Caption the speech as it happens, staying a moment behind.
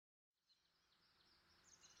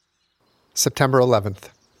September 11th,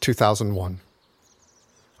 2001.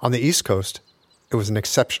 On the East Coast, it was an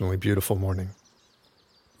exceptionally beautiful morning.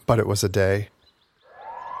 But it was a day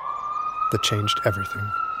that changed everything.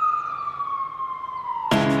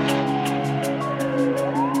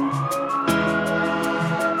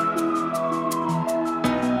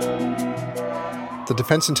 The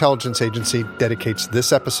Defense Intelligence Agency dedicates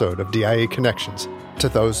this episode of DIA Connections to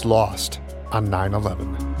those lost on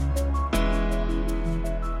 9/11.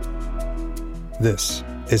 This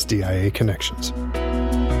is DIA Connections.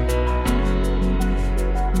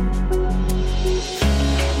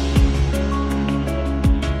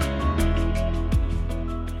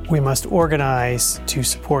 We must organize to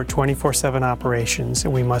support 24/7 operations,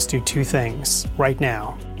 and we must do two things right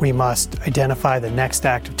now. We must identify the next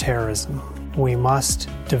act of terrorism. We must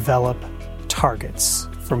develop targets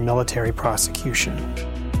for military prosecution.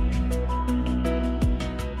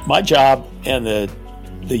 My job and the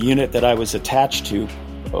unit that I was attached to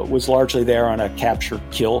was largely there on a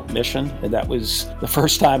capture-kill mission, and that was the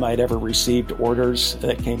first time I'd ever received orders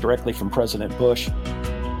that came directly from President Bush.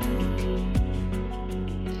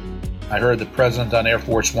 I heard the President on Air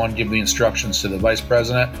Force One give the instructions to the Vice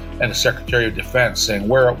President and the Secretary of Defense saying,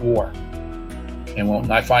 we're at war. And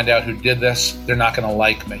when I find out who did this, they're not going to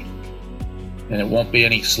like me. And it won't be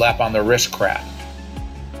any slap on the wrist crap.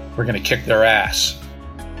 We're going to kick their ass.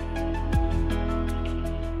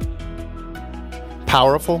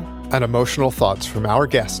 Powerful and emotional thoughts from our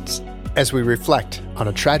guests as we reflect on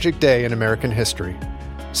a tragic day in American history,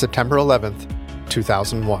 September 11th,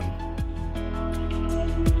 2001.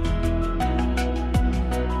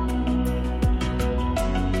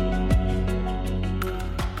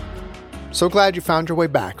 So glad you found your way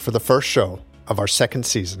back for the first show of our second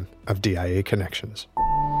season of DIA Connections.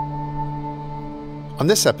 On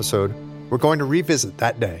this episode, we're going to revisit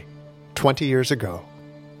that day, 20 years ago,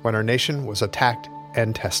 when our nation was attacked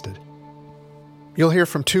and tested. You'll hear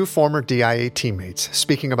from two former DIA teammates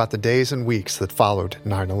speaking about the days and weeks that followed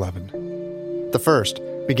 9/11. The first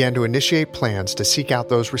began to initiate plans to seek out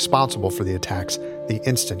those responsible for the attacks the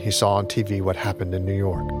instant he saw on TV what happened in New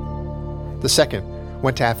York. The second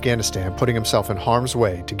went to Afghanistan, putting himself in harm's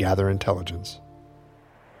way to gather intelligence.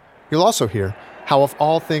 You'll also hear how, of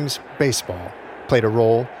all things, baseball played a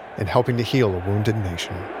role in helping to heal a wounded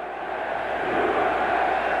nation.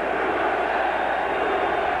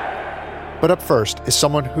 But up first is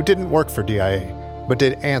someone who didn't work for DIA, but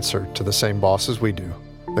did answer to the same boss as we do,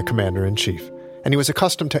 the Commander-in-Chief. And he was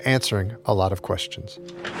accustomed to answering a lot of questions.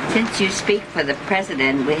 Since you speak for the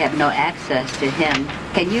President, we have no access to him.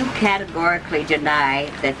 Can you categorically deny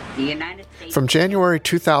that the United States... From January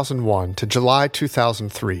 2001 to July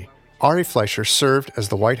 2003, Ari Fleischer served as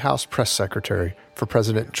the White House press secretary for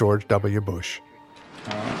President George W. Bush.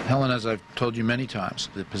 Helen, as I've told you many times,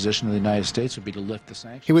 the position of the United States would be to lift the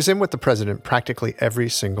sanctions. He was in with the president practically every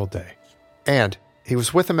single day. And he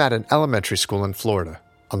was with him at an elementary school in Florida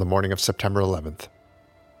on the morning of September 11th.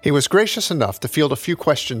 He was gracious enough to field a few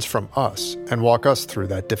questions from us and walk us through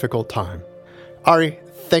that difficult time. Ari,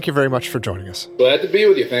 thank you very much for joining us. Glad to be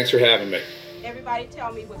with you. Thanks for having me. Everybody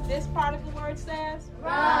tell me what this part of the word says.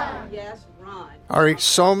 Run. Yes, run. Ari,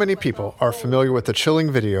 so many people are familiar with the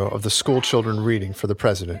chilling video of the school children reading for the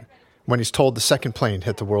president when he's told the second plane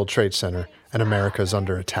hit the World Trade Center and America is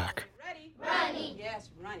under attack. Ready? Running. Yes,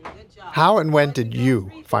 running. Good job. How and when did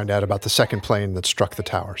you find out about the second plane that struck the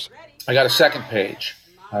towers? I got a second page.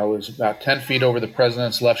 I was about 10 feet over the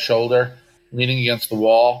president's left shoulder, leaning against the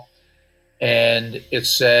wall, and it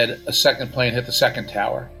said a second plane hit the second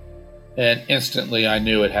tower. And instantly I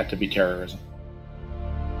knew it had to be terrorism.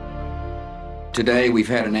 Today we've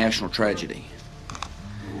had a national tragedy.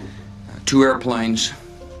 Two airplanes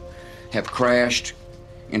have crashed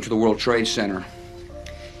into the World Trade Center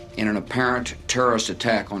in an apparent terrorist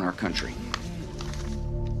attack on our country.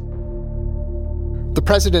 The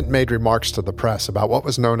president made remarks to the press about what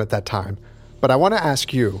was known at that time, but I want to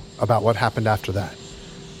ask you about what happened after that,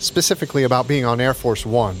 specifically about being on Air Force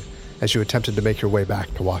One as you attempted to make your way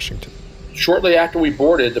back to Washington. Shortly after we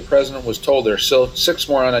boarded, the president was told there are still 6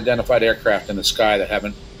 more unidentified aircraft in the sky that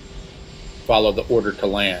haven't followed the order to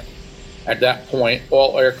land. At that point,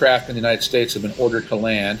 all aircraft in the United States have been ordered to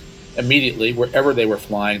land immediately, wherever they were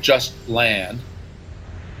flying, just land.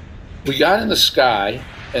 We got in the sky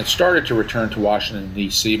and started to return to Washington,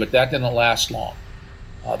 D.C., but that didn't last long.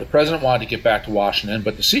 The president wanted to get back to Washington,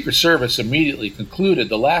 but the Secret Service immediately concluded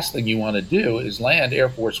the last thing you want to do is land Air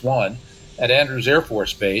Force One at Andrews Air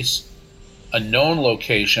Force Base, a known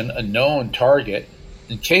location, a known target,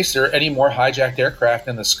 in case there are any more hijacked aircraft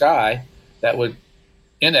in the sky that would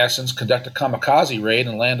in essence, conduct a kamikaze raid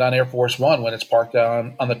and land on Air Force One when it's parked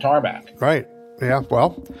on the tarmac. Right. Yeah,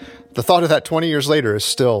 well, the thought of that 20 years later is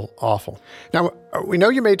still awful. Now, we know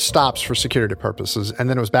you made stops for security purposes, and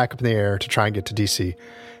then it was back up in the air to try and get to D.C.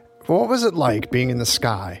 What was it like being in the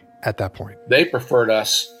sky at that point? They preferred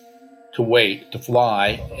us to wait, to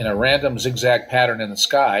fly in a random zigzag pattern in the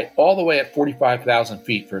sky all the way at 45,000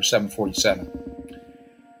 feet for a 747.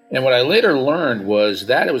 And what I later learned was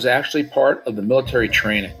that it was actually part of the military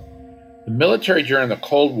training. The military during the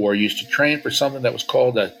Cold War used to train for something that was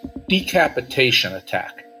called a decapitation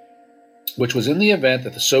attack, which was in the event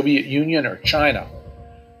that the Soviet Union or China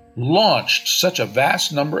launched such a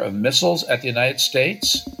vast number of missiles at the United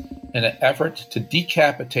States in an effort to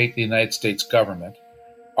decapitate the United States government.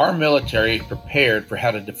 Our military prepared for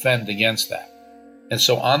how to defend against that. And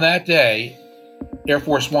so on that day, Air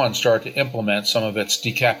Force One started to implement some of its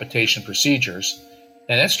decapitation procedures,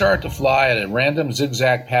 and it started to fly at a random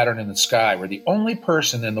zigzag pattern in the sky where the only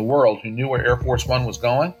person in the world who knew where Air Force One was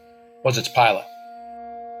going was its pilot.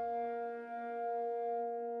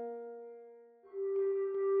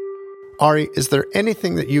 Ari, is there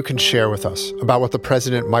anything that you can share with us about what the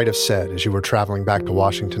president might have said as you were traveling back to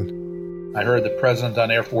Washington? I heard the president on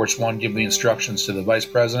Air Force One give the instructions to the vice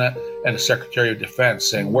president and the secretary of defense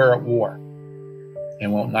saying, "We're at war.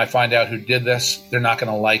 And when I find out who did this, they're not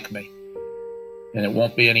going to like me. And it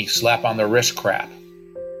won't be any slap on the wrist crap.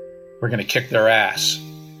 We're going to kick their ass."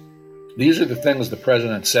 These are the things the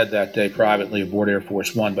president said that day privately aboard Air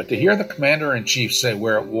Force One. But to hear the commander-in-chief say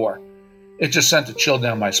we're at war, it just sent a chill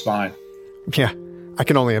down my spine. Yeah, I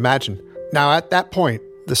can only imagine. Now, at that point,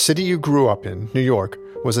 the city you grew up in, New York,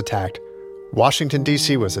 was attacked. Washington,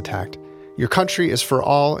 D.C. was attacked. Your country is, for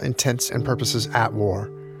all intents and purposes, at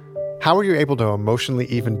war. How were you able to emotionally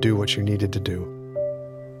even do what you needed to do?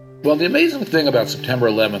 Well, the amazing thing about September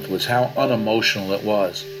 11th was how unemotional it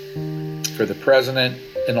was for the president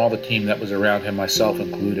and all the team that was around him, myself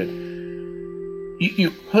included.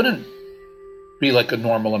 You couldn't be like a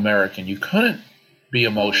normal American. You couldn't be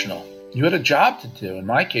emotional. You had a job to do. In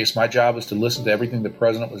my case, my job was to listen to everything the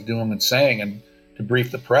president was doing and saying and to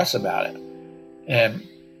brief the press about it. And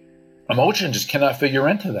emotion just cannot figure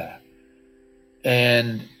into that.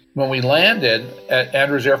 And when we landed at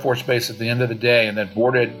Andrews Air Force Base at the end of the day and then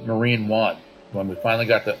boarded Marine One, when we finally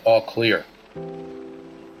got the all clear,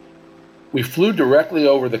 we flew directly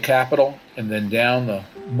over the Capitol and then down the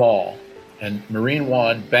mall. And Marine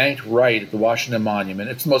One banked right at the Washington Monument.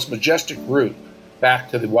 It's the most majestic route back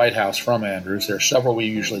to the White House from Andrews. There are several we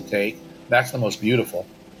usually take. That's the most beautiful.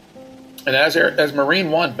 And as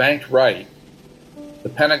Marine One banked right, the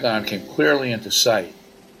Pentagon came clearly into sight,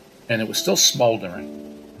 and it was still smoldering.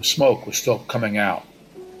 The smoke was still coming out.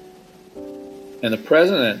 And the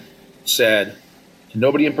president said, to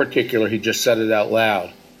nobody in particular, he just said it out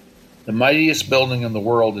loud, "The mightiest building in the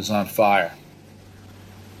world is on fire."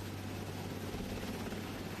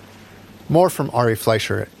 More from Ari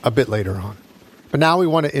Fleischer a bit later on. But now we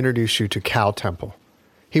want to introduce you to Cal Temple.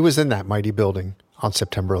 He was in that mighty building on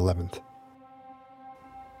September 11th.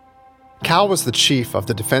 Cal was the chief of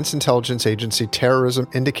the Defense Intelligence Agency Terrorism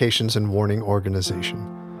Indications and Warning Organization.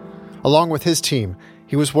 Along with his team,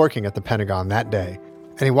 he was working at the Pentagon that day,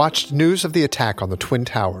 and he watched news of the attack on the Twin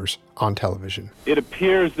Towers on television. It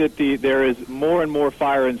appears that there is more and more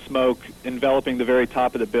fire and smoke enveloping the very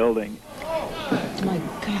top of the building. Oh, my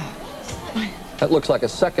God. That looks like a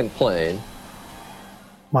second plane.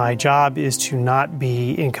 My job is to not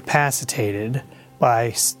be incapacitated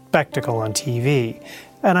by spectacle on TV.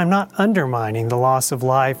 And I'm not undermining the loss of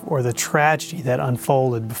life or the tragedy that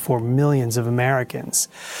unfolded before millions of Americans.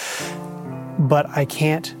 But I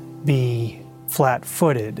can't be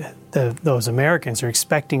flat-footed. Those Americans are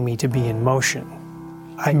expecting me to be in motion.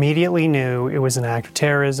 I immediately knew it was an act of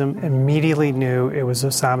terrorism, immediately knew it was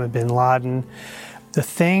Osama bin Laden. The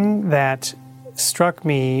thing that struck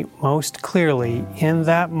me most clearly in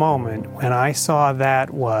that moment when I saw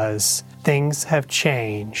that was things have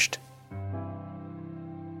changed.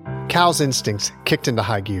 Cal's instincts kicked into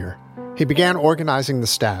high gear. He began organizing the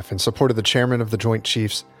staff in support of the chairman of the Joint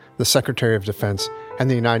Chiefs, the Secretary of Defense, and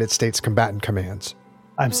the United States Combatant Commands.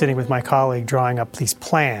 I'm sitting with my colleague drawing up these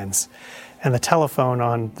plans, and the telephone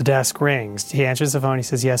on the desk rings. He answers the phone, he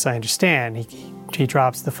says, "Yes, I understand." He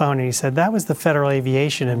drops the phone and he said, "That was the Federal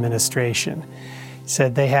Aviation Administration." He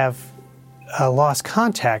said, "They have lost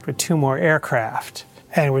contact with 2 more aircraft."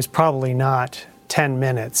 And it was probably not 10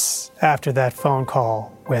 minutes after that phone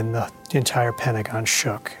call when the entire Pentagon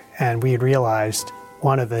shook. And we had realized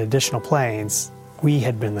one of the additional planes, we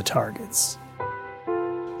had been the targets.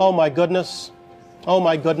 Oh my goodness, Oh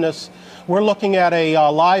my goodness. We're looking at a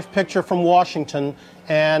live picture from Washington,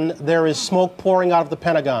 and there is smoke pouring out of the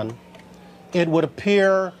Pentagon. It would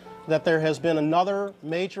appear that there has been another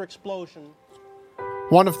major explosion.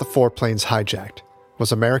 One of the 4 planes hijacked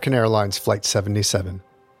was American Airlines Flight 77.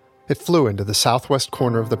 It flew into the southwest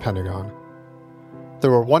corner of the Pentagon.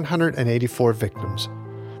 There were 184 victims.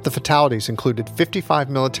 The fatalities included 55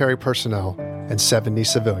 military personnel and 70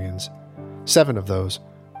 civilians. 7 of those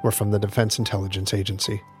were from the Defense Intelligence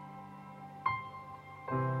Agency.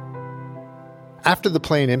 After the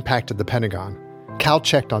plane impacted the Pentagon, Cal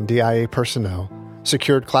checked on DIA personnel,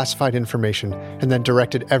 secured classified information, and then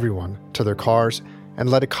directed everyone to their cars and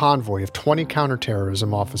led a convoy of 20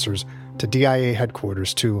 counterterrorism officers to DIA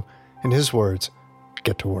headquarters to, in his words,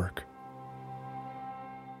 get to work.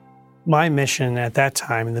 My mission at that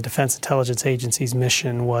time, and the Defense Intelligence Agency's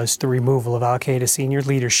mission, was the removal of al-Qaeda senior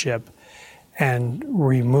leadership and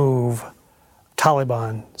remove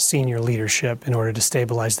Taliban senior leadership in order to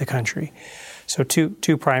stabilize the country. So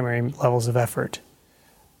two primary levels of effort.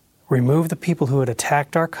 Remove the people who had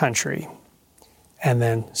attacked our country, and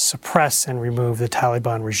then suppress and remove the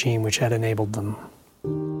Taliban regime which had enabled them.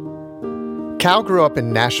 Cal grew up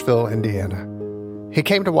in Nashville, Indiana. He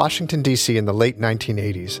came to Washington, D.C. in the late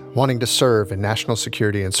 1980s, wanting to serve in national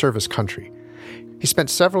security and service country. He spent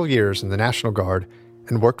several years in the National Guard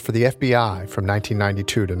and worked for the FBI from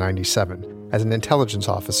 1992 to 97 as an intelligence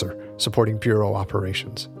officer supporting bureau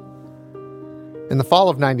operations. In the fall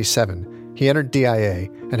of 97, he entered DIA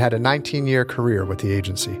and had a 19-year career with the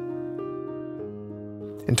agency.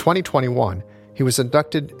 In 2021, he was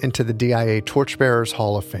inducted into the DIA Torchbearers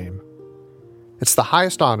Hall of Fame. It's the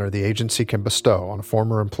highest honor the agency can bestow on a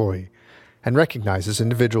former employee and recognizes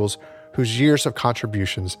individuals whose years of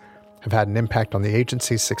contributions have had an impact on the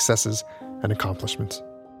agency's successes and accomplishments.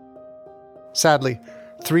 Sadly,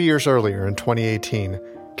 3 years earlier in 2018,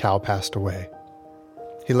 Cal passed away.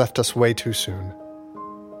 He left us way too soon.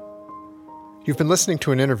 You've been listening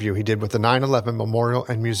to an interview he did with the 9/11 Memorial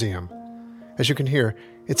and Museum. As you can hear,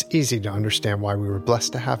 it's easy to understand why we were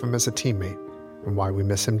blessed to have him as a teammate and why we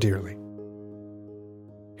miss him dearly.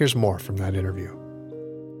 Here's more from that interview.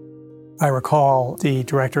 I recall the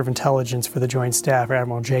Director of Intelligence for the Joint Staff,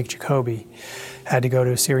 Admiral Jake Jacoby, had to go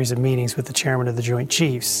to a series of meetings with the Chairman of the Joint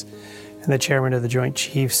Chiefs. And the Chairman of the Joint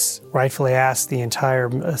Chiefs rightfully asked the entire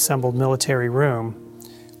assembled military room,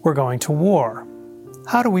 "We're going to war.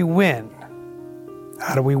 How do we win?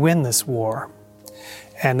 How do we win this war?"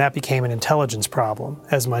 And that became an intelligence problem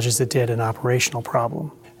as much as it did an operational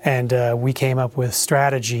problem. And we came up with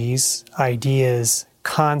strategies, ideas,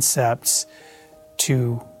 concepts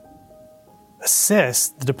to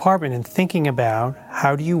assist the department in thinking about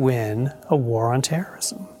how do you win a war on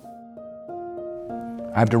terrorism.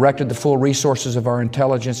 I've directed the full resources of our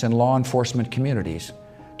intelligence and law enforcement communities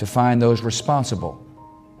to find those responsible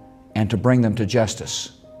and to bring them to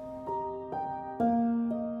justice.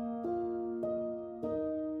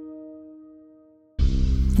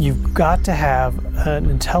 You've got to have an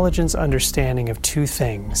intelligence understanding of 2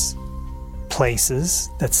 things: places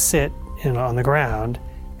that sit on the ground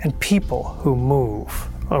and people who move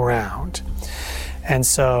around. And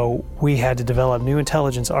so we had to develop new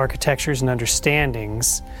intelligence architectures and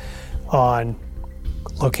understandings on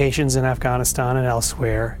locations in Afghanistan and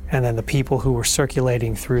elsewhere, and then the people who were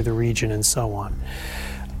circulating through the region and so on.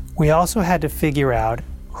 We also had to figure out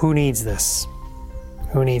who needs this.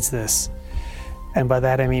 Who needs this? And by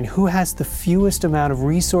that I mean, who has the fewest amount of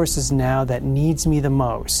resources now that needs me the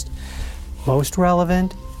most? Most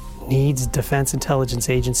relevant, needs Defense Intelligence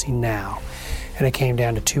Agency now. And it came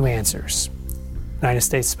down to 2 answers: United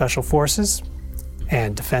States Special Forces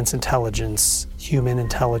and Defense Intelligence, Human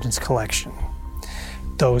Intelligence Collection.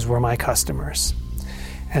 Those were my customers.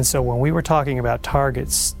 And so when we were talking about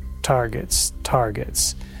targets,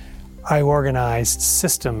 I organized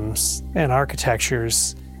systems and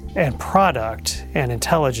architectures and product and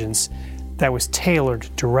intelligence that was tailored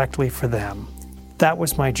directly for them. That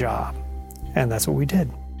was my job, and that's what we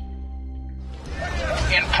did.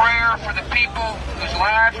 In prayer for the people whose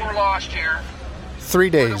lives were lost here. 3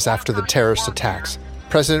 days after the terrorist attacks,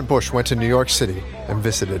 President Bush went to New York City and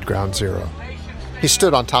visited Ground Zero. He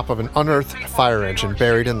stood on top of an unearthed fire engine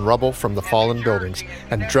buried in rubble from the fallen buildings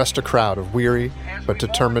and addressed a crowd of weary but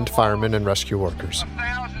determined firemen and rescue workers.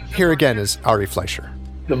 Here again is Ari Fleischer.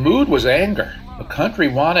 The mood was anger. The country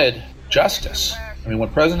wanted justice. I mean, when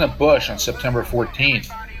President Bush on September 14th,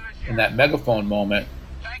 in that megaphone moment,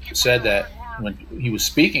 said that when he was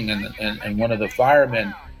speaking and one of the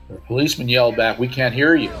firemen or policemen yelled back, "We can't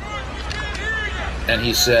hear you." And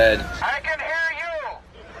he said, "I can hear you."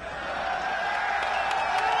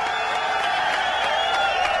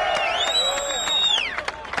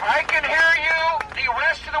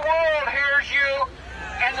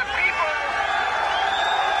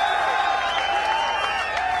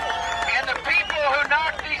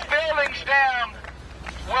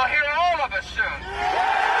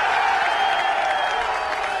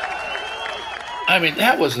 I mean,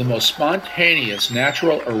 that was the most spontaneous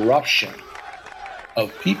natural eruption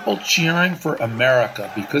of people cheering for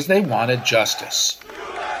America because they wanted justice.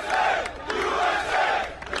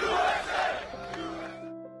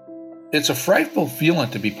 It's a frightful feeling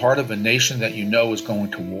to be part of a nation that you know is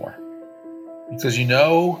going to war, because you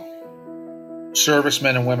know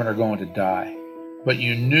servicemen and women are going to die. But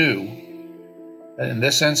you knew that in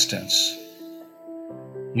this instance,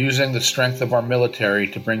 using the strength of our military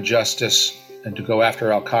to bring justice and to go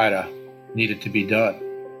after al-Qaeda needed to be done.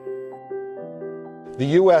 The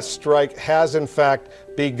U.S. strike has in fact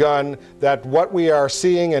begun, that what we are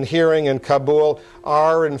seeing and hearing in Kabul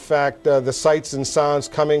are in fact the sights and sounds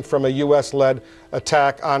coming from a U.S.-led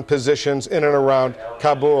attack on positions in and around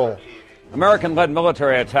Kabul. American-led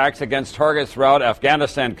military attacks against targets throughout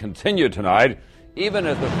Afghanistan continue tonight, even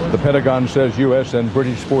as The Pentagon says U.S. and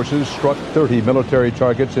British forces struck 30 military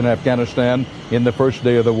targets in Afghanistan in the first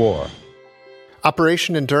day of the war.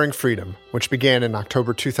 Operation Enduring Freedom, which began in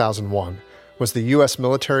October 2001, was the U.S.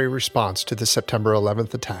 military response to the September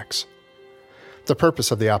 11th attacks. The purpose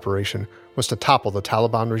of the operation was to topple the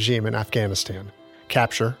Taliban regime in Afghanistan,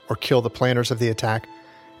 capture or kill the planners of the attack,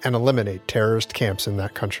 and eliminate terrorist camps in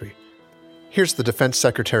that country. Here's the Defense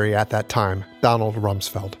Secretary at that time, Donald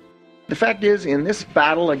Rumsfeld. The fact is, in this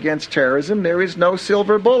battle against terrorism, there is no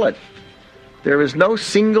silver bullet. There is no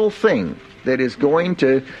single thing that is going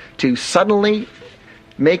to suddenly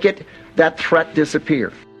make that threat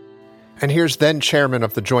disappear. And here's then Chairman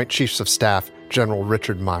of the Joint Chiefs of Staff, General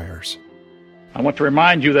Richard Myers. I want to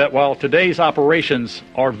remind you that while today's operations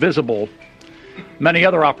are visible, many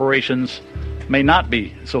other operations may not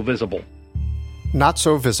be so visible. Not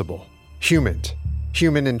so visible.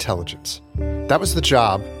 Human intelligence. That was the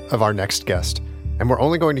job of our next guest, and we're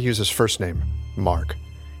only going to use his first name, Mark.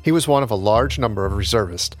 He was one of a large number of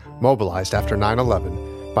reservists mobilized after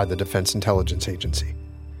 9/11 by the Defense Intelligence Agency.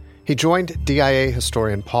 He joined DIA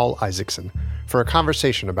historian Paul Isaacson for a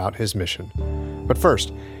conversation about his mission. But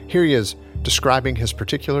first, here he is describing his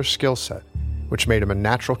particular skill set, which made him a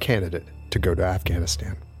natural candidate to go to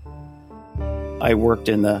Afghanistan. I worked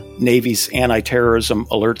in the Navy's Anti-Terrorism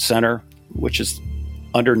Alert Center, which is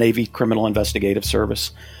under Navy Criminal Investigative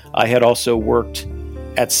Service. I had also worked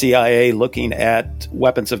at CIA looking at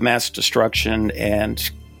weapons of mass destruction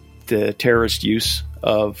and the terrorist use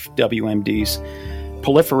of WMDs.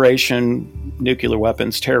 Proliferation, nuclear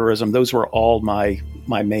weapons, terrorism, those were all my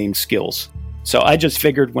main skills. So I just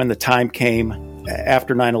figured when the time came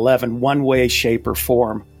after 9/11, one way, shape, or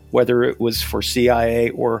form, whether it was for CIA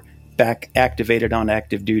or back activated on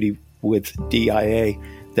active duty with DIA,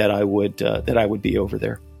 that I would be over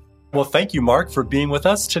there. Well, thank you, Mark, for being with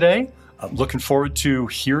us today. I'm looking forward to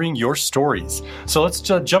hearing your stories. So let's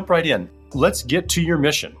jump right in. Let's get to your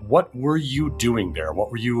mission. What were you doing there?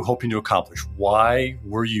 What were you hoping to accomplish? Why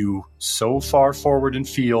were you so far forward in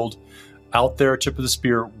field, out there, tip of the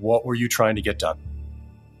spear? What were you trying to get done?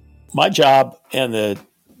 My job and the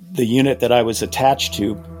unit that I was attached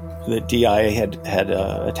to, that DIA had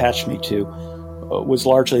attached me to, was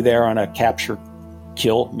largely there on a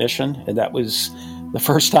capture-kill mission, and that was the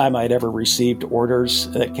first time I'd ever received orders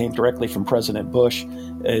that came directly from President Bush,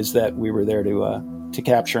 is that we were there to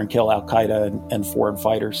capture and kill al-Qaeda and foreign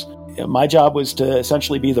fighters. My job was to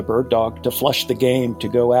essentially be the bird dog, to flush the game, to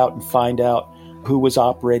go out and find out who was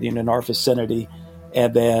operating in our vicinity,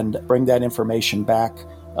 and then bring that information back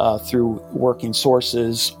through working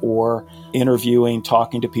sources or interviewing,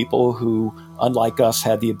 talking to people who, unlike us,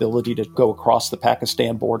 had the ability to go across the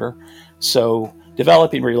Pakistan border. So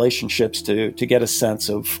developing relationships to get a sense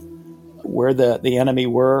of where the enemy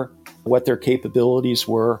were, what their capabilities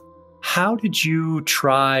were. How did you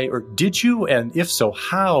try, or did you, and if so,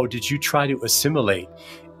 how did you try to assimilate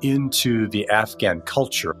into the Afghan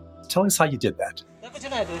culture? Tell us how you did that.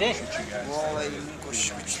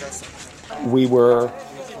 We were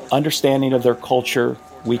understanding of their culture.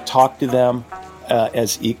 We talked to them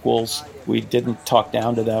as equals. We didn't talk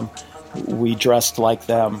down to them. We dressed like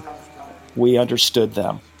them. We understood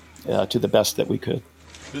them to the best that we could.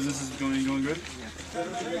 Business is going good?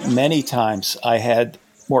 Many times I had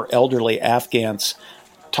more elderly Afghans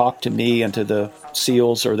talk to me and to the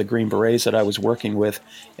SEALs or the Green Berets that I was working with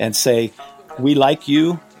and say, we like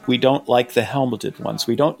you, we don't like the helmeted ones.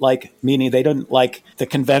 We don't like, meaning they didn't like the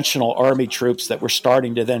conventional army troops that were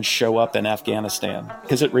starting to then show up in Afghanistan,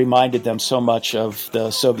 because it reminded them so much of the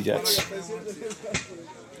Soviets.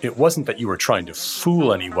 It wasn't that you were trying to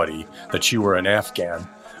fool anybody that you were an Afghan,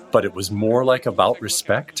 but it was more like about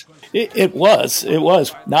respect? It was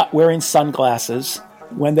not wearing sunglasses.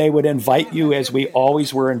 When they would invite you, as we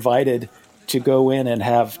always were invited, to go in and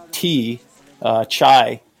have tea,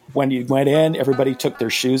 chai, When you went in, everybody took their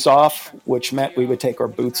shoes off, which meant we would take our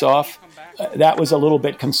boots off. That was a little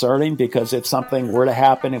bit concerning because if something were to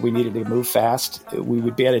happen and we needed to move fast, we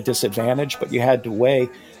would be at a disadvantage, but you had to weigh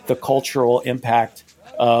the cultural impact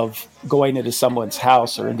of going into someone's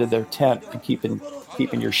house or into their tent and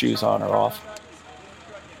keeping your shoes on or off.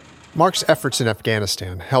 Mark's efforts in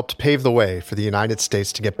Afghanistan helped pave the way for the United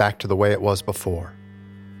States to get back to the way it was before.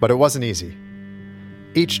 But it wasn't easy.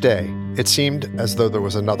 Each day, it seemed as though there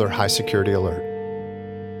was another high-security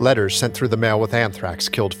alert. Letters sent through the mail with anthrax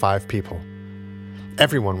killed 5 people.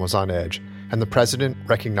 Everyone was on edge, and the president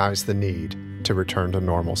recognized the need to return to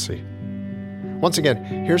normalcy. Once again,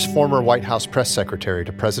 here's former White House press secretary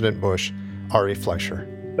to President Bush, Ari Fleischer.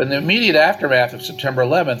 But in the immediate aftermath of September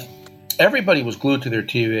 11th, everybody was glued to their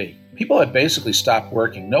TV. People had basically stopped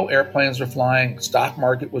working. No airplanes were flying. The stock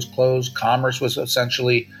market was closed. Commerce was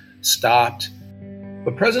essentially stopped.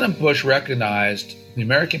 But President Bush recognized the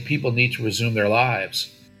American people need to resume their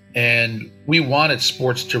lives. And we wanted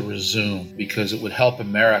sports to resume because it would help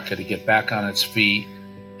America to get back on its feet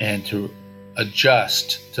and to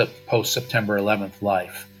adjust to post-September 11th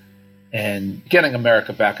life. And getting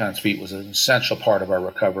America back on its feet was an essential part of our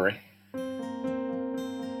recovery.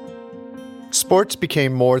 Sports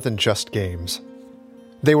became more than just games.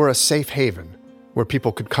 They were a safe haven where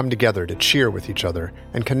people could come together to cheer with each other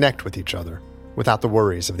and connect with each other without the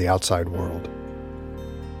worries of the outside world.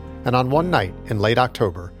 And on one night in late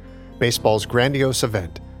October, baseball's grandiose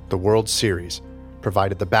event, the World Series,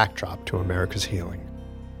 provided the backdrop to America's healing.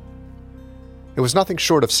 It was nothing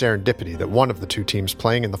short of serendipity that one of the 2 teams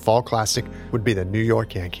playing in the Fall Classic would be the New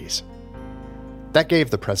York Yankees. That gave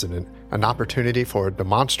the president an opportunity for a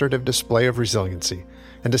demonstrative display of resiliency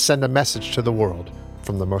and to send a message to the world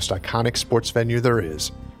from the most iconic sports venue there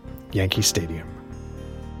is, Yankee Stadium.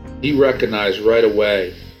 He recognized right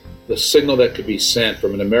away the signal that could be sent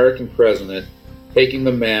from an American president taking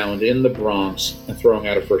the mound in the Bronx and throwing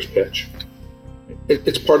out a first pitch.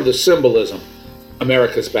 It's part of the symbolism.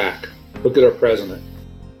 America's back. Look at our president.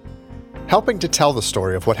 Helping to tell the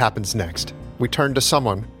story of what happens next, we turn to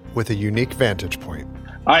someone with a unique vantage point.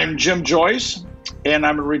 I'm Jim Joyce, and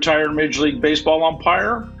I'm a retired Major League Baseball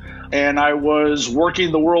umpire. And I was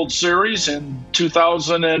working the World Series in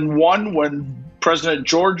 2001 when President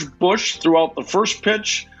George Bush threw out the first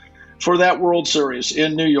pitch for that World Series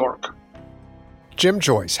in New York. Jim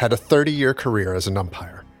Joyce had a 30-year career as an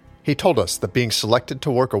umpire. He told us that being selected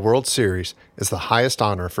to work a World Series is the highest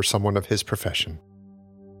honor for someone of his profession.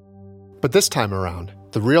 But this time around,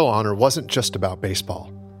 the real honor wasn't just about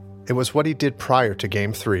baseball. It was what he did prior to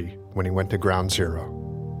Game 3 when he went to Ground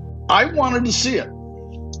Zero. I wanted to see it.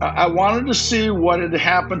 I wanted to see what had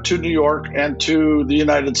happened to New York and to the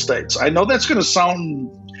United States. I know that's going to sound,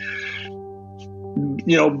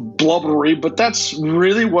 blubbery, but that's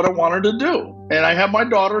really what I wanted to do. And I had my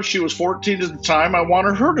daughter, she was 14 at the time. I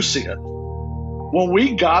wanted her to see it. When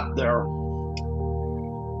we got there,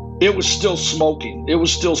 it was still smoking. It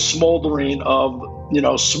was still smoldering of,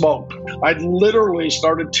 smoke. I literally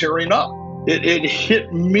started tearing up. It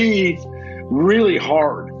hit me really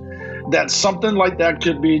hard that something like that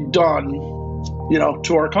could be done,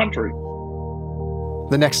 to our country.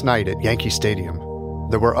 The next night at Yankee Stadium,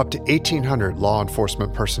 there were up to 1,800 law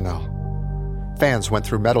enforcement personnel. Fans went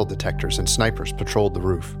through metal detectors and snipers patrolled the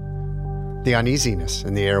roof. The uneasiness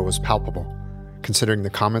in the air was palpable, considering the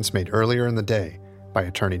comments made earlier in the day by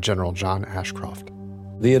Attorney General John Ashcroft.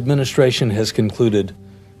 The administration has concluded,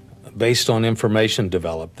 based on information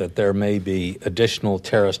developed, that there may be additional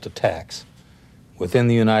terrorist attacks within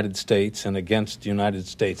the United States and against United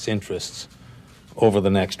States interests over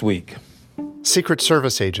the next week. Secret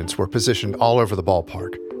Service agents were positioned all over the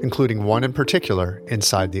ballpark, including one in particular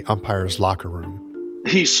inside the umpire's locker room.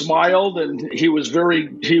 He smiled and he was very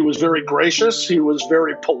gracious. He was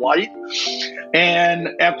very polite. And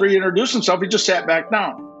after he introduced himself, he just sat back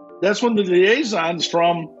down. That's when the liaisons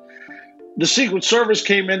from the Secret Service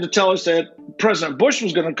came in to tell us that President Bush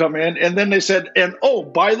was going to come in. And then they said, and oh,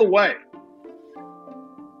 by the way,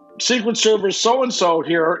 Secret Service so-and-so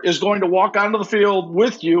here is going to walk onto the field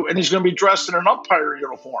with you, and he's going to be dressed in an umpire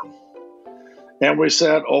uniform. And we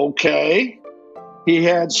said, okay. He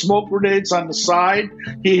had smoke grenades on the side.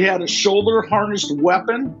 He had a shoulder-harnessed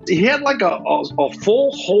weapon. He had like a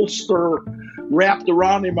full holster wrapped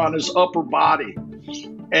around him on his upper body.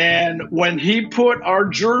 And when he put our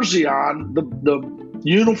jersey on, the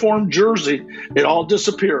uniform jersey, it all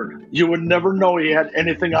disappeared. You would never know he had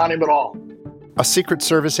anything on him at all. A Secret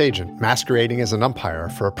Service agent masquerading as an umpire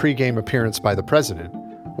for a pregame appearance by the president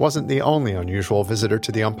wasn't the only unusual visitor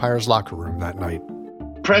to the umpire's locker room that night.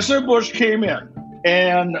 President Bush came in,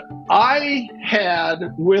 And I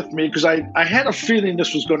had with me, because I had a feeling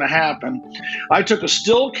this was going to happen, I took a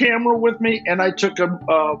still camera with me, and I took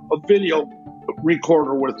a video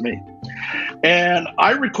recorder with me. And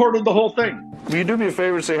I recorded the whole thing. Will you do me a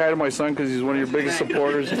favor and say hi to my son, because he's one of your biggest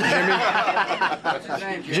supporters? Jimmy? What's his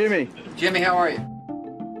name? Jimmy. Jimmy, how are you?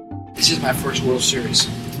 This is my first World Series.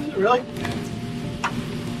 Really?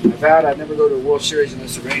 I vowed I'd never go to a World Series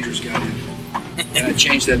unless the Rangers got in. And I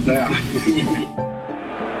changed that vow.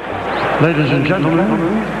 Ladies and gentlemen,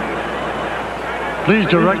 please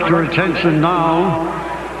direct your attention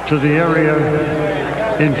now to the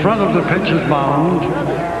area in front of the pitcher's mound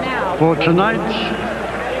for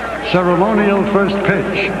tonight's ceremonial first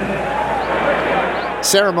pitch.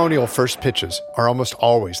 Ceremonial first pitches are almost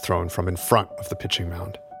always thrown from in front of the pitching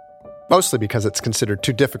mound, mostly because it's considered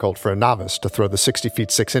too difficult for a novice to throw the 60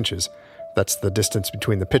 feet 6 inches, that's the distance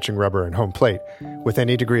between the pitching rubber and home plate, with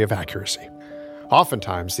any degree of accuracy.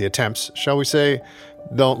 Oftentimes, the attempts, shall we say,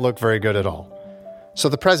 don't look very good at all. So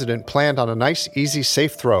the president planned on a nice, easy,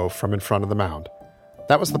 safe throw from in front of the mound.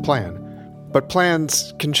 That was the plan. But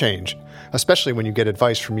plans can change, especially when you get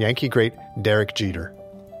advice from Yankee great Derek Jeter.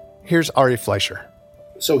 Here's Ari Fleischer.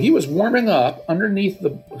 So he was warming up underneath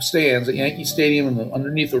the stands at Yankee Stadium and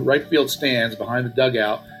underneath the right field stands behind the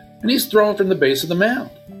dugout, and he's throwing from the base of the mound.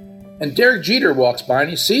 And Derek Jeter walks by and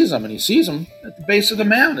he sees him at the base of the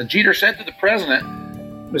mound. And Jeter said to the president,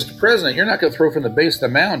 "Mr. President, you're not going to throw from the base of the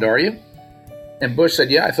mound, are you?" And Bush said,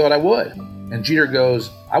 "Yeah, I thought I would." And Jeter goes,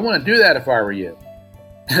 "I want to do that if I were you."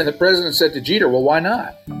 And the president said to Jeter, "Well, why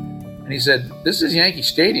not?" And he said, "This is Yankee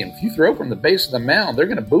Stadium. If you throw from the base of the mound, they're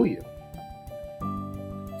going to boo you."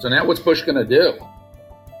 So now what's Bush going to do?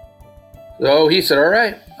 So he said, "All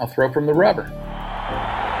right, I'll throw from the rubber."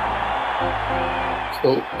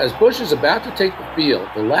 So as Bush is about to take the field,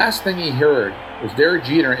 the last thing he heard was Derek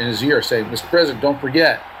Jeter in his ear saying, "Mr. President, don't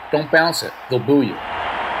forget, don't bounce it. They'll boo you."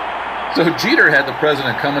 So Jeter had the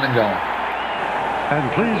president coming and going.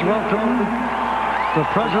 And please welcome the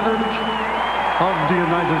President of the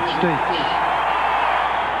United States.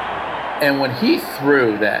 And when he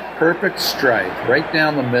threw that perfect strike right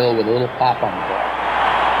down the middle with a little pop on the ball,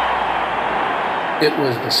 it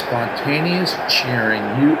was the spontaneous cheering,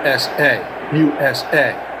 USA,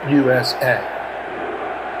 USA, USA.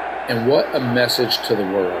 And what a message to the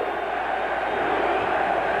world.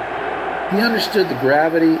 He understood the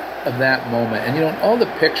gravity of that moment. And in all the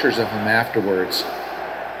pictures of him afterwards,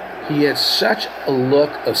 he had such a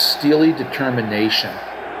look of steely determination.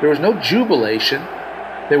 There was no jubilation.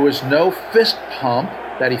 There was no fist pump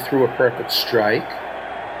that he threw a perfect strike.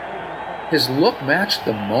 His look matched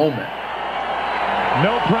the moment.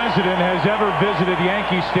 No president has ever visited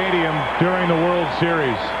Yankee Stadium during the World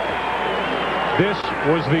Series. This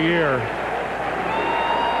was the year.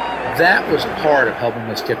 That was part of helping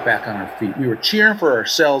us get back on our feet. We were cheering for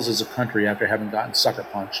ourselves as a country after having gotten sucker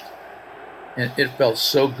punched. And it felt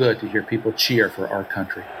so good to hear people cheer for our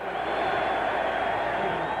country.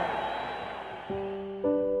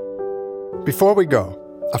 Before we go,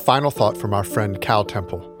 a final thought from our friend Cal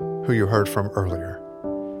Temple, who you heard from earlier.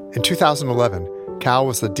 In 2011, Cal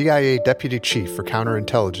was the DIA Deputy Chief for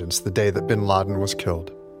Counterintelligence the day that bin Laden was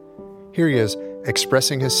killed. Here he is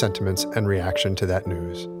expressing his sentiments and reaction to that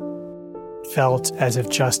news. It felt as if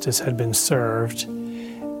justice had been served.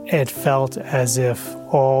 It felt as if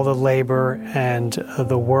all the labor and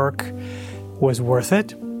the work was worth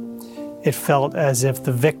it. It felt as if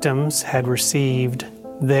the victims had received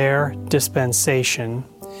their dispensation.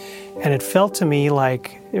 And it felt to me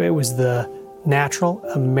like it was the natural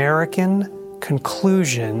American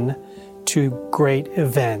conclusion to great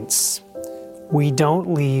events. We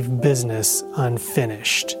don't leave business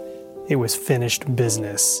unfinished. It was finished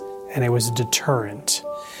business, and it was a deterrent.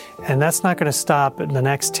 And that's not going to stop the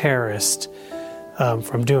next terrorist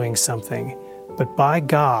from doing something. But by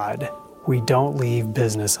God, we don't leave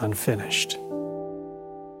business unfinished.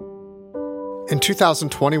 In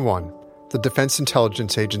 2021, the Defense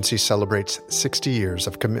Intelligence Agency celebrates 60 years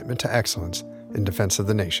of commitment to excellence in defense of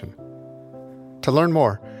the nation. To learn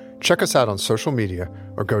more, check us out on social media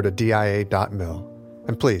or go to dia.mil.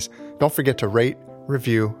 And please, don't forget to rate,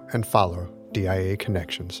 review, and follow DIA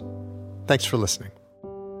Connections. Thanks for listening.